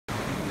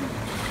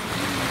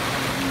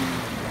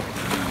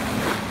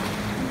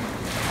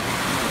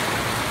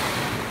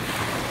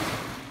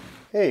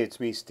Hey, it's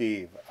me,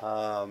 Steve.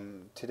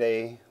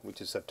 Today, which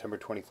is September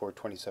 24th,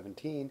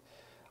 2017,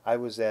 I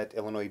was at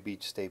Illinois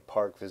Beach State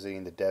Park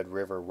visiting the Dead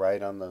River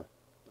right on the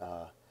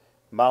uh,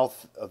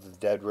 mouth of the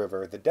Dead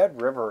River. The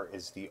Dead River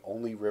is the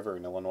only river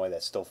in Illinois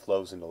that still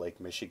flows into Lake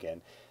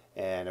Michigan,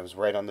 and it was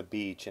right on the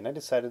beach. And I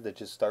decided to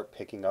just start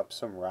picking up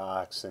some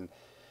rocks and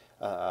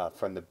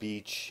from the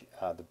beach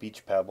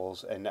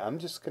pebbles, and I'm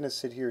just going to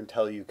sit here and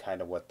tell you kind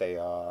of what they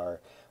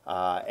are,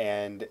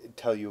 and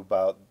tell you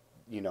about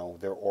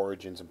their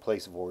origins and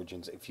place of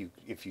origins if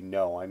you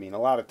know. I mean, a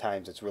lot of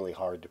times it's really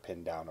hard to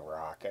pin down a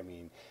rock. I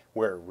mean,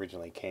 where it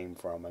originally came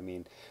from. I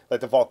mean, like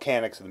the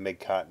volcanics of the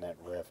Mid-Continent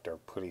Rift are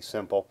pretty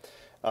simple,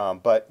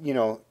 but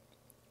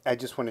I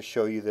just want to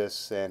show you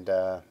this, and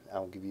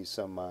I'll give you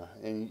some,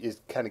 and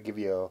just kind of give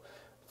you a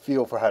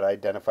feel for how to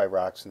identify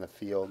rocks in the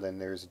field.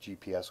 And there's a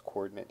GPS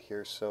coordinate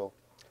here, so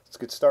let's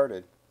get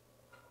started.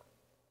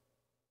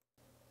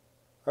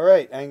 All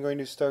right, I'm going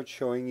to start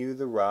showing you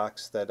the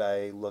rocks that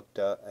I looked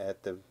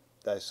at that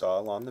I saw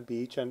along the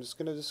beach. I'm just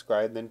going to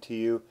describe them to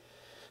you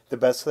the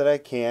best that I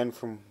can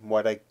from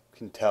what I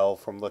can tell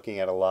from looking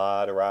at a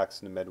lot of rocks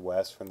in the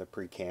Midwest from the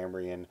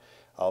Precambrian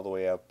all the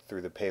way up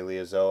through the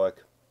Paleozoic.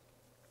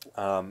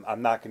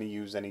 I'm not going to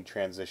use any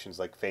transitions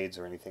like fades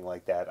or anything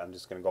like that. I'm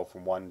just going to go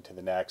from one to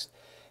the next.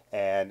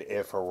 And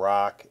if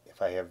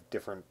I have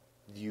different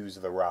views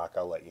of the rock,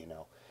 I'll let you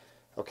know.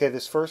 Okay,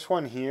 this first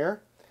one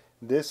here,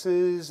 this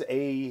is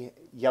a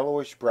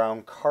yellowish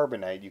brown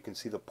carbonate. You can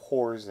see the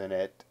pores in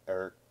it,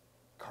 or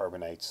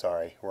carbonate,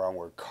 sorry, wrong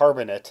word,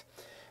 carbonate.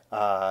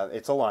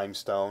 It's a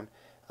limestone.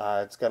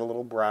 It's got a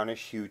little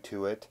brownish hue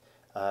to it.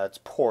 It's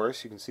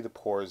porous. You can see the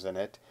pores in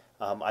it.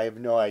 I have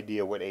no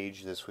idea what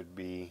age this would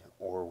be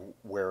or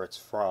where it's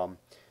from.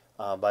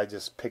 But I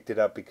just picked it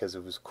up because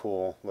it was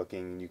cool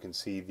looking. You can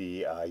see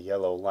the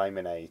yellow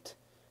limonite.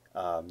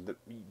 The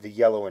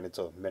yellow in it's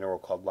a mineral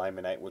called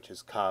limonite, which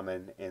is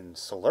common in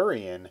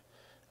Silurian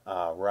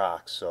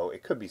rocks, so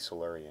it could be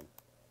Silurian.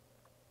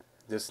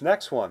 This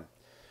one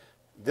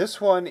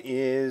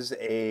is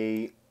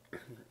it's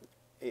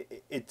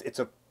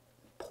a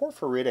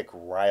porphyritic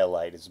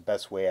rhyolite is the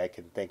best way I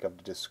can think of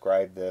to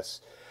describe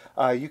this.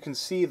 You can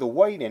see the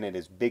white in it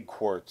is big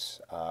quartz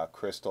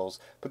crystals,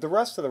 but the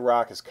rest of the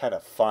rock is kind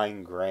of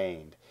fine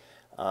grained.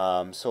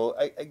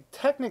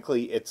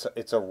 Technically,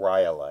 it's a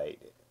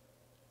rhyolite,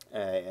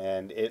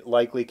 and it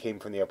likely came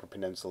from the Upper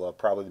Peninsula,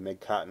 probably the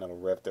Mid-Continental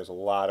Rift. There's a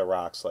lot of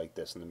rocks like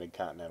this in the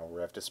Mid-Continental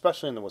Rift,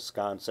 especially in the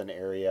Wisconsin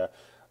area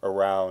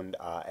around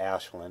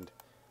Ashland.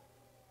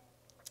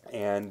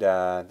 And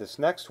this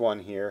next one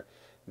here,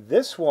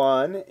 this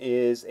one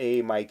is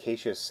a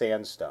micaceous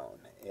sandstone.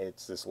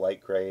 It's this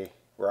light gray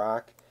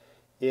rock.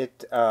 This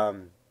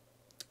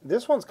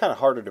one's kind of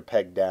harder to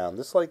peg down.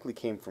 This likely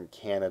came from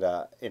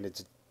Canada, and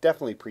it's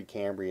definitely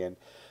Precambrian.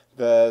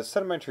 The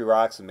sedimentary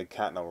rocks in the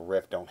Mid-Continental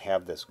Rift don't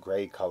have this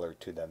gray color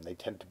to them. They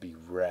tend to be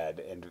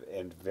red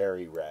and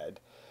very red.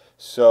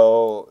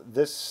 So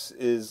this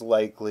is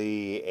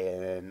likely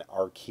an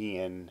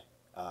Archean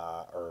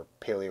or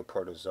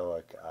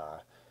Paleoproterozoic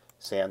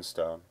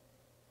sandstone.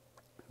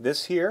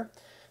 This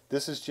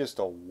is just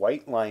a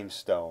white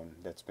limestone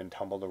that's been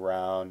tumbled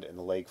around in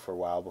the lake for a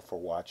while before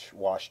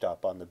washed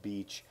up on the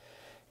beach.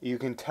 You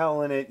can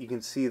tell in it, you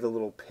can see the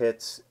little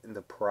pits in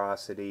the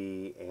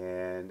porosity,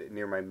 and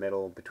near my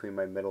middle, between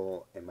my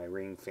middle and my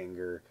ring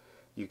finger,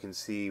 you can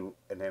see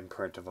an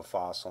imprint of a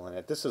fossil in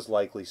it. This is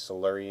likely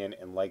Silurian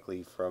and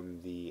likely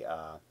from the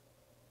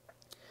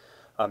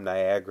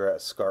Niagara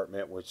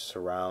escarpment, which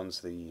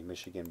surrounds the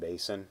Michigan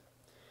basin.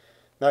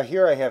 Now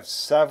here I have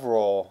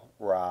several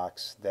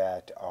rocks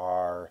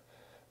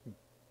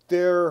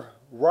they're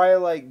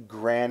rhyolite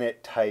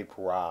granite type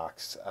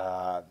rocks.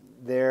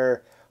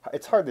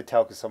 It's hard to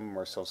tell because some of them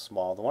are so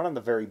small. The one on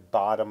the very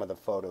bottom of the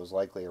photo is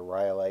likely a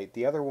rhyolite.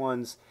 The other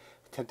ones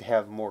tend to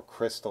have more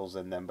crystals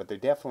in them, but they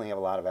definitely have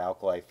a lot of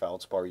alkali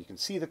feldspar. You can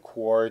see the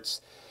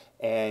quartz,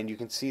 and you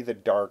can see the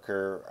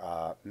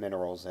darker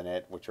minerals in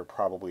it, which are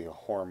probably a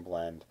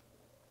hornblende.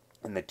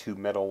 And the two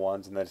middle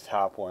ones, and the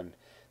top one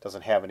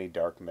doesn't have any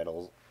dark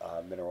minerals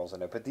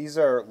in it. But these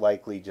are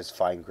likely just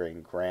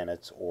fine-grained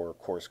granites or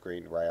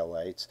coarse-grained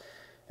rhyolites,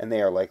 and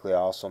they are likely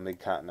also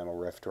mid-continental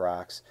rift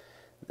rocks.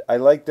 I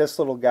like this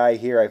little guy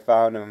here. I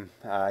found him.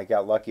 I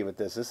got lucky with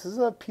this. This is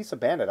a piece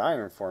of banded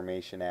iron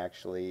formation,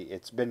 actually.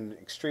 It's been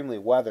extremely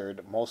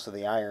weathered. Most of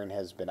the iron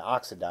has been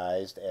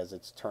oxidized as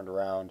it's turned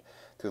around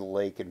through the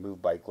lake and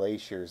moved by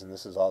glaciers, and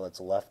this is all that's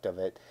left of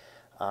it.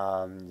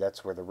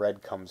 That's where the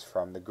red comes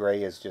from. The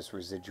gray is just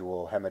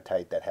residual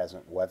hematite that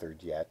hasn't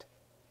weathered yet.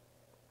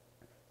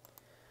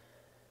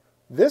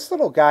 This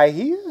little guy,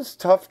 he was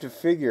tough to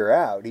figure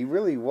out. He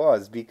really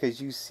was,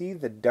 because you see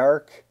the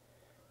dark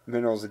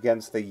minerals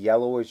against the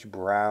yellowish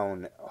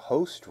brown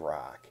host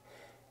rock.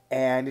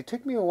 And it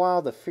took me a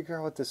while to figure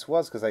out what this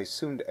was, because I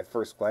assumed at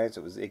first glance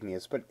it was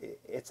igneous, but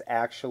it's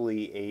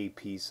actually a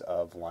piece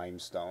of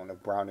limestone, a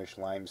brownish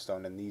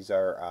limestone, and these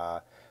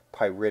are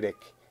pyritic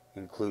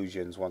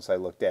inclusions. Once I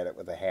looked at it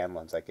with a hand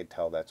lens, I could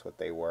tell that's what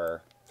they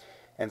were.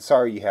 And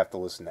sorry you have to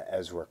listen to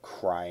Ezra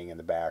crying in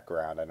the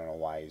background. I don't know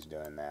why he's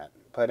doing that.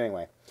 But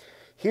anyway,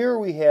 here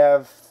we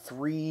have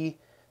three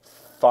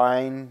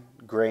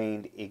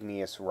fine-grained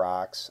igneous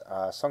rocks.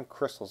 Some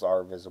crystals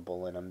are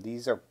visible in them.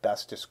 These are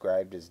best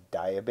described as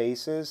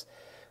diabases,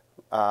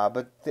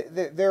 but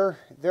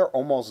they're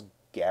almost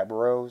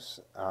gabbros.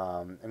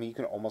 I mean, you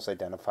can almost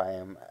identify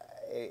them.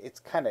 It's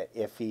kind of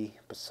iffy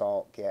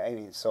basalt. Yeah, I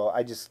mean, so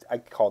I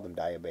call them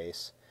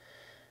diabase.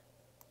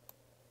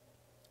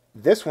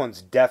 This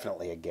one's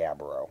definitely a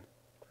gabbro.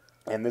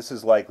 And this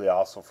is likely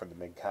also from the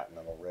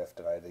Mid-Continental Rift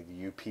of either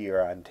the UP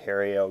or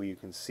Ontario. You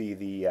can see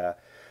the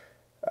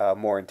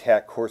more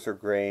intact, coarser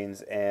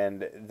grains.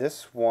 And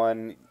this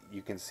one,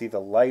 you can see the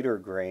lighter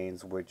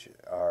grains, which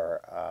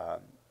are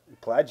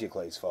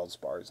plagioclase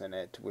feldspars in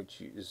it,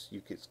 which is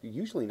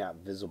usually not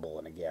visible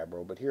in a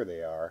gabbro, but here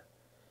they are.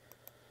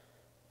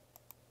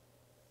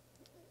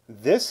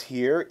 This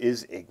here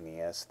is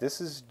igneous.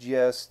 This is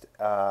just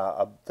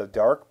the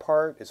dark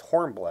part is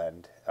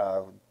hornblende.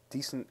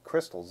 Decent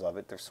crystals of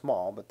it. They're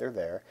small, but they're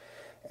there.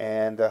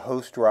 And the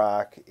host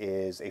rock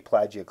is a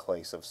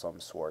plagioclase of some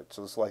sort.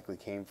 So this likely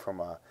came from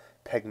a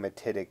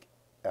pegmatitic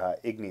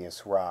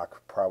igneous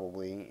rock,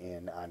 probably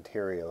in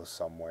Ontario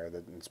somewhere.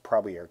 It's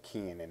probably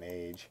Archean in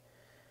age.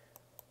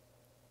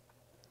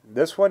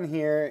 This one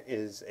here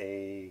is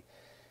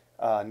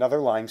another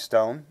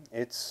limestone.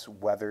 It's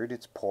weathered,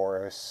 it's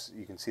porous.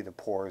 You can see the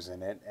pores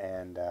in it.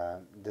 And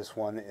this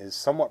one is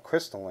somewhat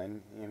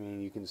crystalline. I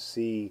mean, you can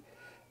see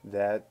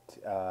that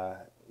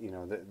you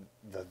know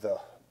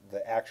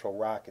the actual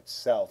rock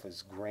itself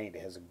is grained.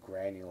 It has a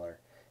granular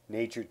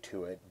nature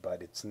to it,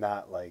 but it's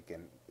not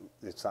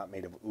it's not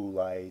made of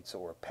oolites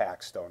or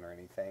packstone or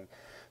anything.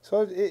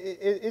 So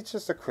it's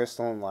just a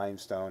crystalline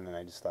limestone, and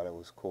I just thought it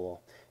was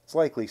cool. It's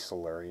likely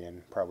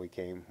Silurian. Probably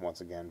came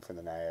once again from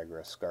the Niagara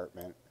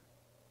Escarpment.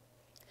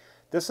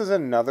 This is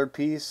another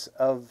piece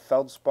of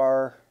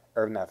feldspar,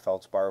 or not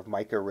feldspar, of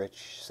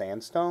mica-rich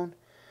sandstone.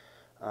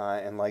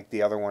 And like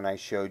the other one I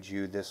showed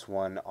you, this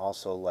one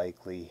also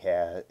likely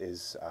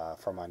is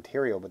from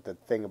Ontario. But the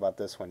thing about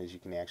this one is you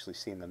can actually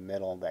see in the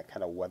middle that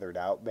kind of weathered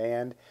out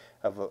band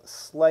of a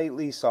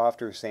slightly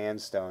softer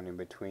sandstone in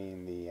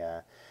between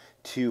the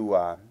two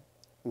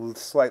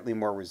slightly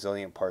more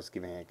resilient parts,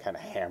 giving it a kind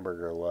of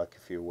hamburger look,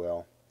 if you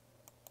will.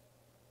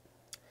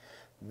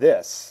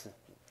 This,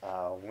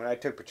 when I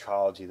took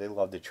petrology, they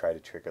loved to try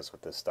to trick us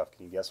with this stuff.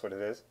 Can you guess what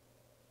it is?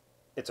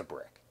 It's a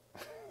brick.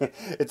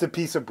 It's a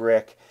piece of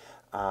brick.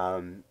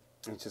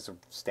 It's just a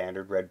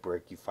standard red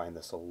brick. You find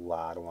this a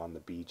lot along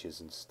the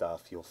beaches and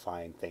stuff. You'll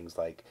find things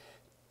like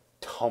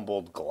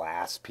tumbled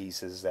glass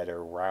pieces that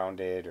are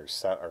rounded or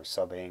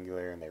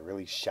subangular, and they're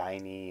really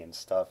shiny and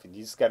stuff. And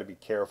you just got to be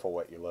careful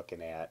what you're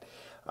looking at.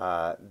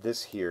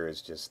 This here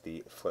is just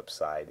the flip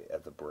side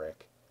of the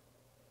brick.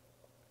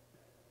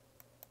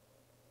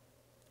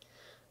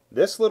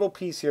 This little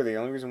piece here, the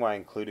only reason why I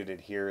included it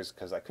here is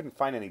because I couldn't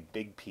find any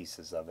big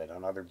pieces of it.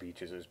 On other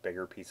beaches, there's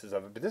bigger pieces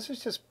of it. But this is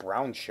just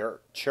brown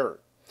chert.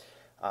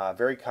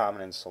 Very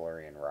common in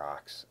Silurian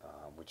rocks,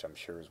 which I'm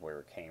sure is where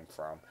it came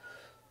from.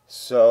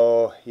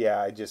 So,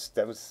 yeah,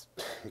 that was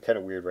kind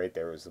of weird right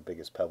there. It was the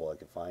biggest pebble I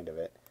could find of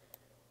it.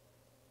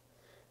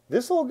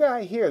 This little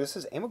guy here, this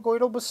is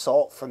amygoidal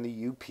basalt from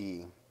the UP.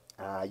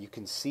 You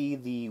can see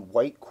the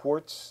white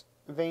quartz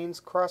veins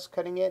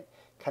cross-cutting it,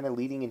 kind of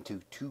leading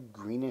into two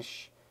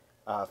greenish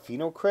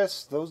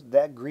phenocrysts.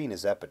 That green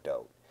is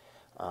epidote.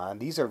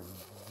 These are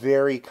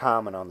very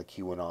common on the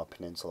Keweenaw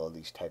Peninsula,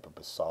 these type of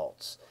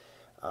basalts.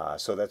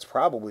 So that's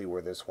probably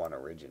where this one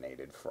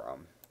originated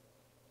from.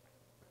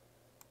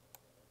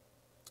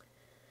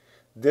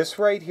 This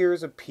right here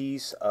is a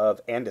piece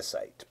of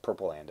andesite,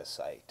 purple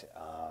andesite.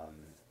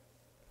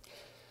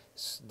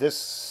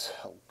 This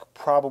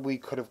probably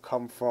could have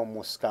come from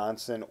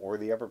Wisconsin or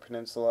the Upper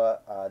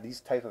Peninsula.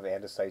 These type of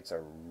andesites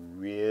are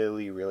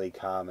really, really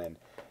common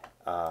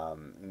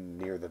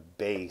near the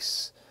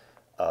base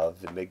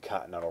of the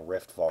Mid-Continental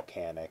Rift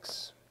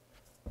volcanics.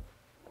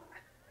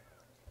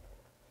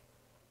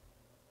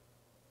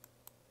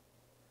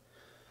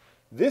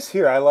 This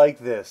here, I like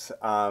this.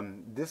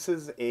 This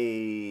is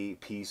a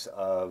piece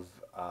of,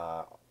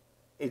 I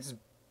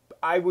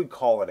would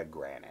call it a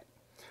granite,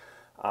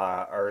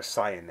 or a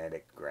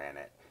cyanitic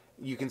granite.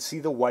 You can see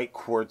the white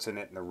quartz in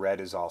it, and the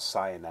red is all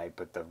cyanite,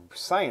 but the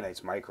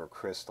cyanite's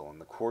microcrystal, and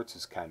the quartz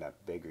is kind of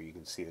bigger. You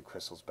can see the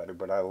crystals better.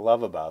 But what I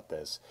love about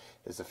this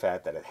is the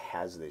fact that it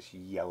has this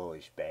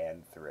yellowish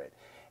band through it.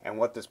 And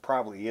what this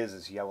probably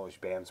is yellowish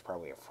band's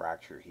probably a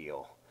fracture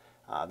heel.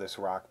 This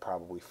rock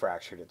probably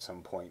fractured at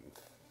some point and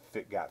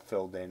got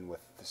filled in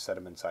with the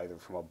sediments either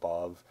from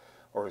above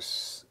or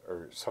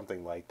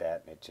something like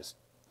that, and it just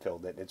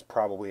filled it. It's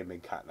probably a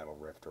Mid-Continental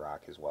Rift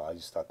rock as well. I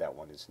just thought that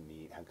one is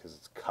neat because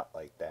it's cut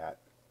like that.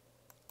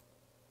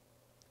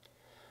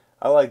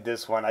 I like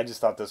this one. I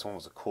just thought this one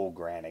was a cool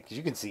granite because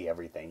you can see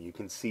everything. You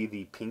can see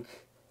the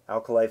pink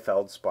alkali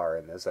feldspar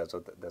in this. That's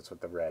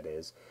what the red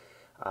is.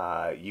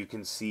 You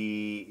can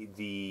see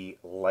the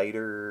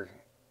lighter,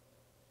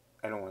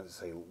 I don't want to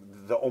say,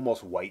 the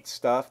almost white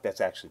stuff.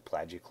 That's actually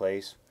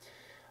plagioclase.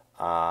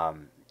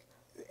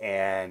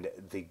 And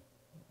the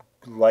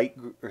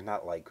or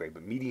not light gray,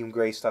 but medium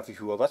gray stuff, if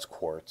you will, that's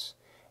quartz.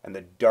 And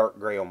the dark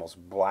gray,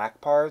 almost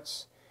black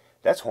parts,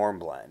 that's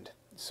hornblende.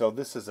 So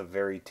this is a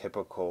very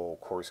typical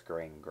coarse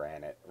grained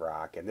granite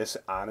rock. And this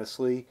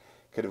honestly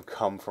could have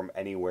come from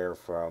anywhere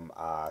from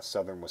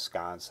southern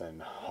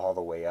Wisconsin all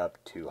the way up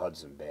to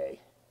Hudson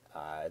Bay.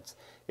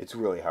 It's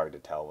really hard to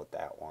tell with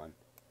that one.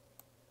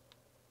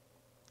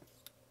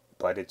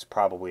 But it's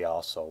probably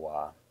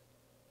also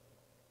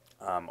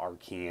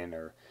Archean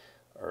or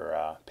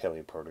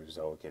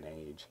Paleoproterozoic in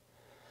age.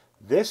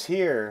 This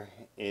here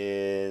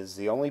is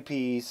the only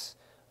piece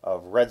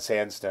of red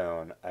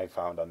sandstone I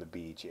found on the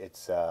beach.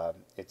 It's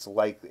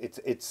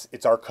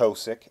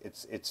arcosic.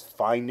 It's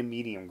fine to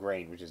medium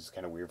grain, which is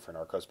kind of weird for an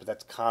arcos, but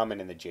that's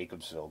common in the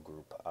Jacobsville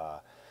group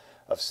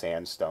of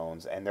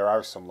sandstones. And there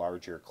are some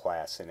larger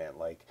class in it,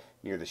 like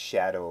near the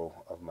shadow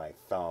of my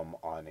thumb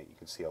on it, you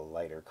can see a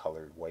lighter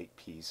colored white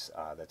piece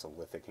that's a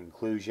lithic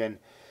inclusion.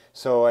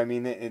 So, I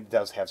mean, it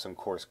does have some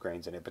coarse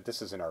grains in it, but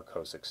this is an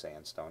arcosic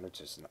sandstone. It's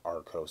just an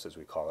arcos, as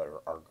we call it,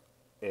 or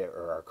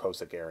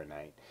arcosic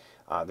arenite.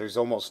 There's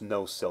almost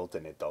no silt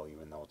in it, though,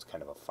 even though it's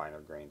kind of a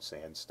finer grained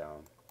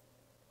sandstone.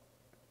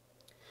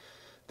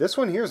 This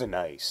one here is a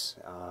gneiss.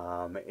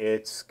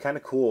 It's kind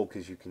of cool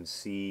because you can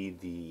see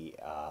the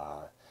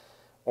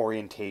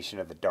orientation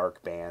of the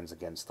dark bands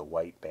against the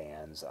white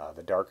bands.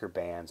 The darker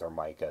bands are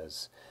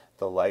micas.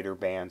 The lighter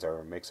bands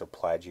are a mix of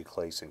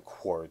plagioclase and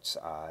quartz.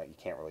 You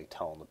can't really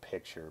tell in the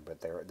picture, but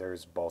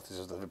there's both. This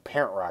is the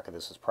parent rock of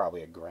this is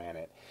probably a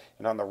granite.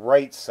 And on the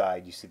right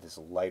side, you see this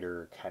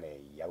lighter, kind of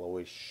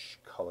yellowish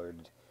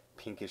colored,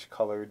 pinkish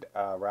colored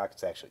rock.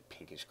 It's actually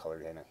pinkish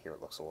colored, and here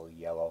it looks a little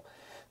yellow.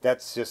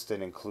 That's just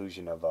an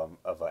inclusion of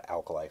an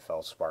alkali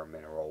feldspar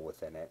mineral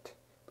within it.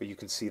 But you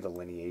can see the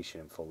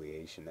lineation and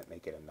foliation that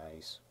make it a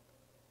gneiss.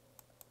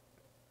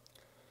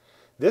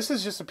 This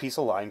is just a piece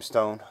of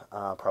limestone,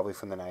 probably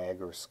from the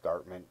Niagara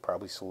Escarpment,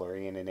 probably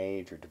Silurian in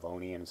age or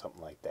Devonian,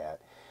 something like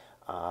that.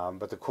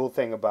 But the cool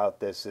thing about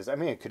this is, I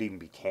mean, it could even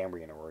be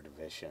Cambrian or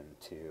Ordovician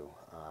too.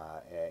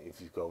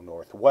 If you go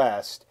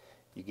northwest,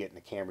 you get in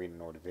the Cambrian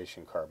and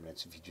Ordovician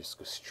carbonates. If you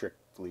just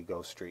strictly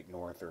go straight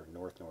north or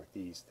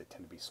north-northeast, they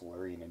tend to be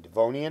Silurian and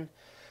Devonian.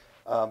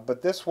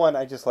 But this one,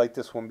 I just like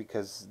this one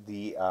because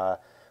the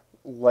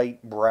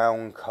light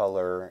brown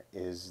color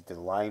is the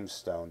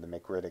limestone, the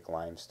micritic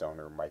limestone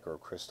or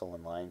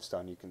microcrystalline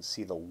limestone. You can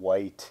see the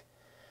white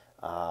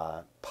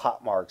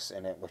pot marks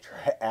in it, which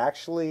are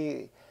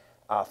actually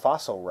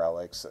fossil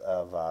relics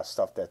of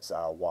stuff that's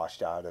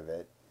washed out of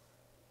it,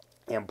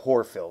 and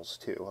pore fills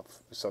too of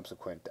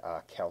subsequent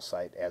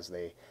calcite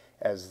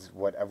as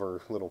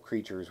whatever little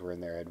creatures were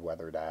in there had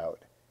weathered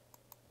out.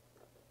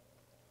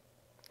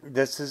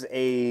 This is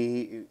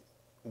a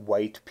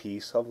white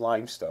piece of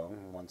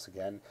limestone, once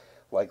again,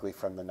 likely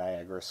from the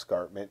Niagara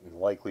Escarpment and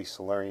likely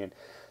Silurian.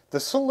 The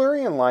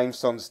Silurian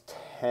limestones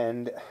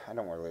tend, I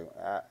don't really,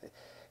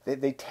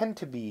 they tend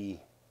to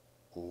be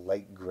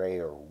light gray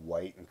or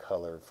white in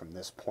color from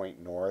this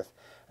point north.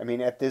 I mean,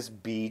 at this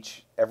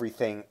beach,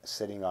 everything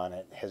sitting on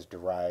it has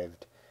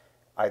derived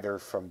either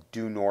from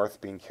due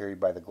north being carried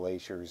by the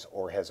glaciers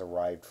or has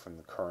arrived from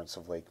the currents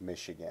of Lake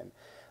Michigan.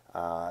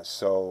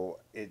 So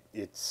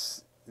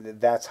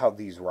that's how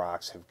these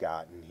rocks have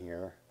gotten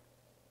here.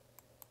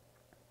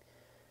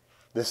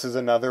 This is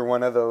another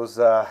one of those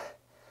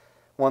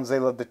ones they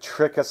love to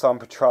trick us on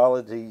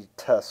petrology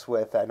tests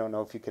with. I don't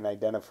know if you can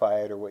identify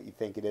it or what you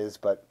think it is,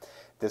 but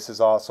this is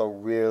also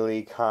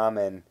really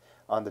common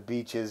on the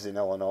beaches in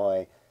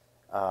Illinois.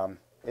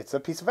 It's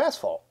a piece of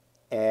asphalt,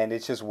 and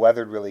it's just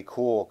weathered really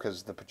cool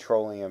because the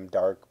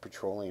dark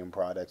petroleum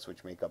products,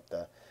 which make up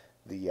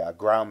the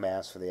ground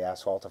mass for the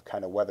asphalt, have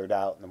kind of weathered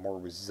out, and the more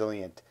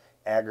resilient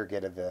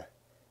aggregate of the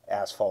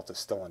asphalt is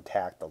still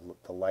intact,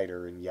 the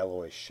lighter and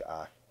yellowish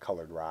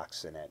colored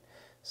rocks in it.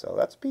 So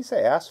that's a piece of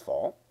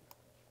asphalt.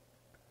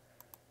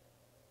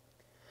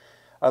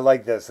 I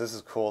like this. This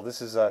is cool.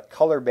 This is a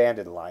color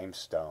banded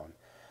limestone.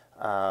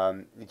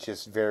 It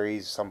just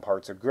varies. Some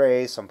parts are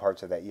gray, some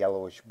parts are that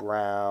yellowish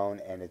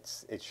brown, and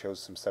it shows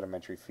some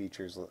sedimentary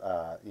features,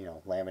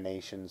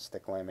 laminations,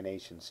 thick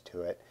laminations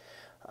to it.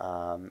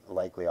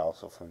 Likely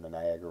also from the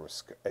Niagara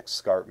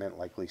Escarpment,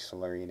 likely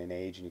Silurian in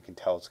age, and you can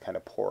tell it's kind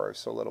of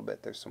porous a little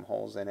bit. There's some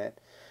holes in it,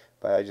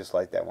 but I just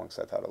like that one because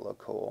I thought it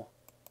looked cool.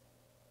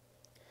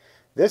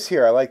 This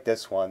here, I like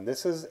this one.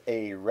 This is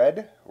a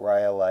red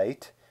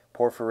rhyolite,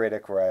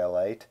 porphyritic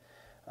rhyolite.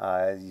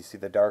 You see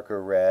the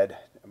darker red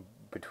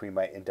between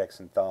my index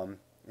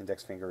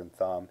finger and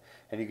thumb,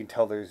 and you can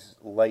tell there's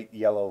light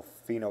yellow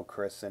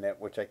phenocrysts in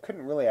it, which I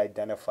couldn't really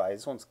identify.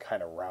 This one's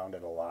kind of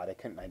rounded a lot. I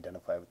couldn't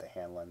identify with the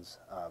hand lens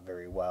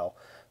very well.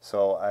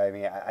 So, I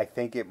mean, I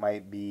think it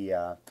might be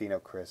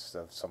phenocrysts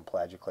of some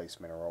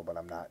plagioclase mineral, but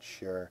I'm not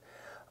sure.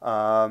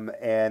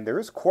 And there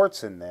is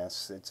quartz in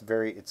this.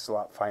 It's a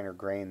lot finer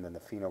grain than the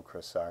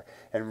phenocrysts are.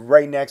 And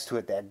right next to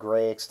it, that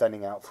gray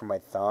extending out from my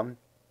thumb,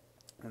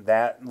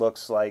 that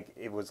looks like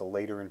it was a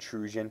later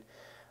intrusion.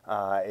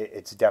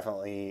 It's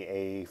definitely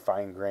a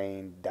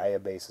fine-grained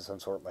diabase of some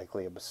sort,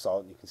 likely a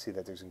basalt. You can see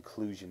that there's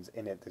inclusions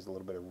in it. There's a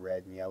little bit of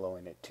red and yellow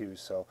in it too,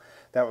 so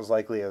that was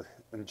likely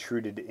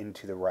intruded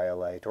into the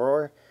rhyolite.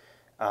 Or,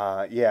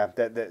 yeah,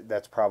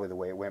 that's probably the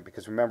way it went,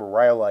 because remember,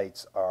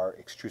 rhyolites are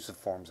extrusive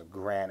forms of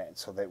granite,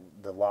 so that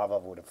the lava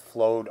would have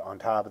flowed on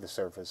top of the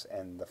surface,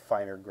 and the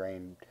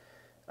finer-grained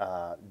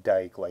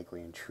dike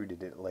likely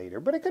intruded it later.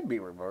 But it could be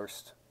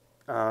reversed.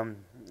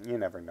 You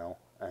never know.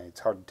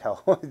 It's hard to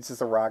tell. It's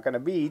just a rock on a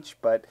beach,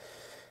 but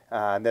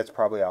that's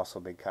probably also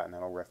a big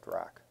continental rift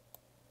rock.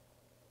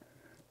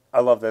 I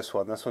love this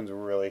one. This one's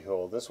really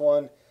cool. This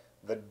one,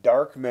 the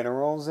dark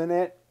minerals in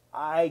it,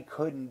 I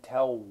couldn't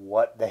tell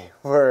what they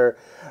were.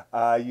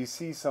 You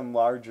see some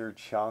larger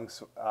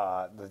chunks.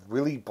 The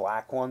really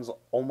black ones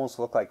almost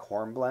look like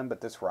hornblende,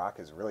 but this rock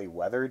is really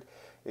weathered.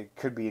 It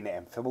could be an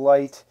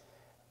amphibolite.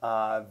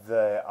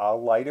 The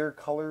lighter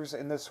colors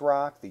in this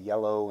rock, the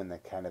yellow and the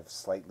kind of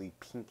slightly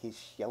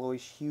pinkish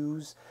yellowish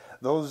hues,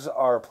 those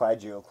are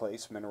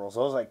plagioclase minerals.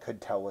 Those I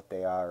could tell what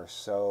they are.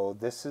 So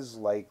this is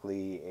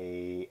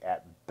likely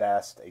at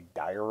best, a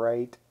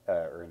diorite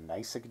or a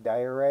gneissic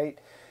diorite.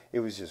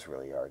 It was just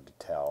really hard to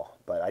tell,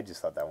 but I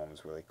just thought that one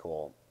was really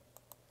cool.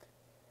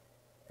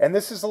 And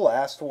this is the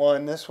last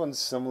one. This one's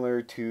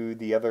similar to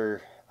the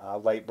other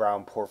light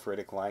brown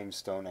porphyritic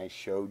limestone I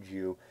showed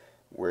you,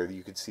 where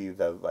you could see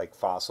the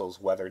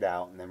fossils weathered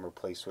out and then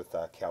replaced with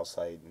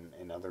calcite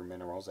and other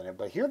minerals in it.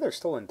 But here they're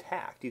still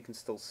intact. You can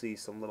still see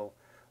some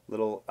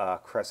little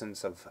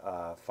crescents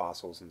of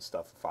fossils and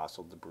stuff,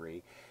 fossil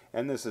debris.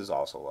 And this is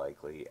also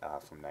likely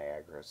from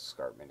Niagara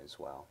Escarpment as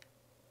well.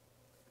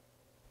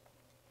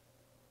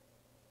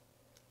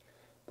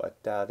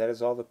 But that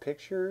is all the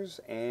pictures,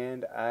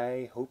 and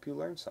I hope you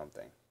learned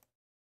something.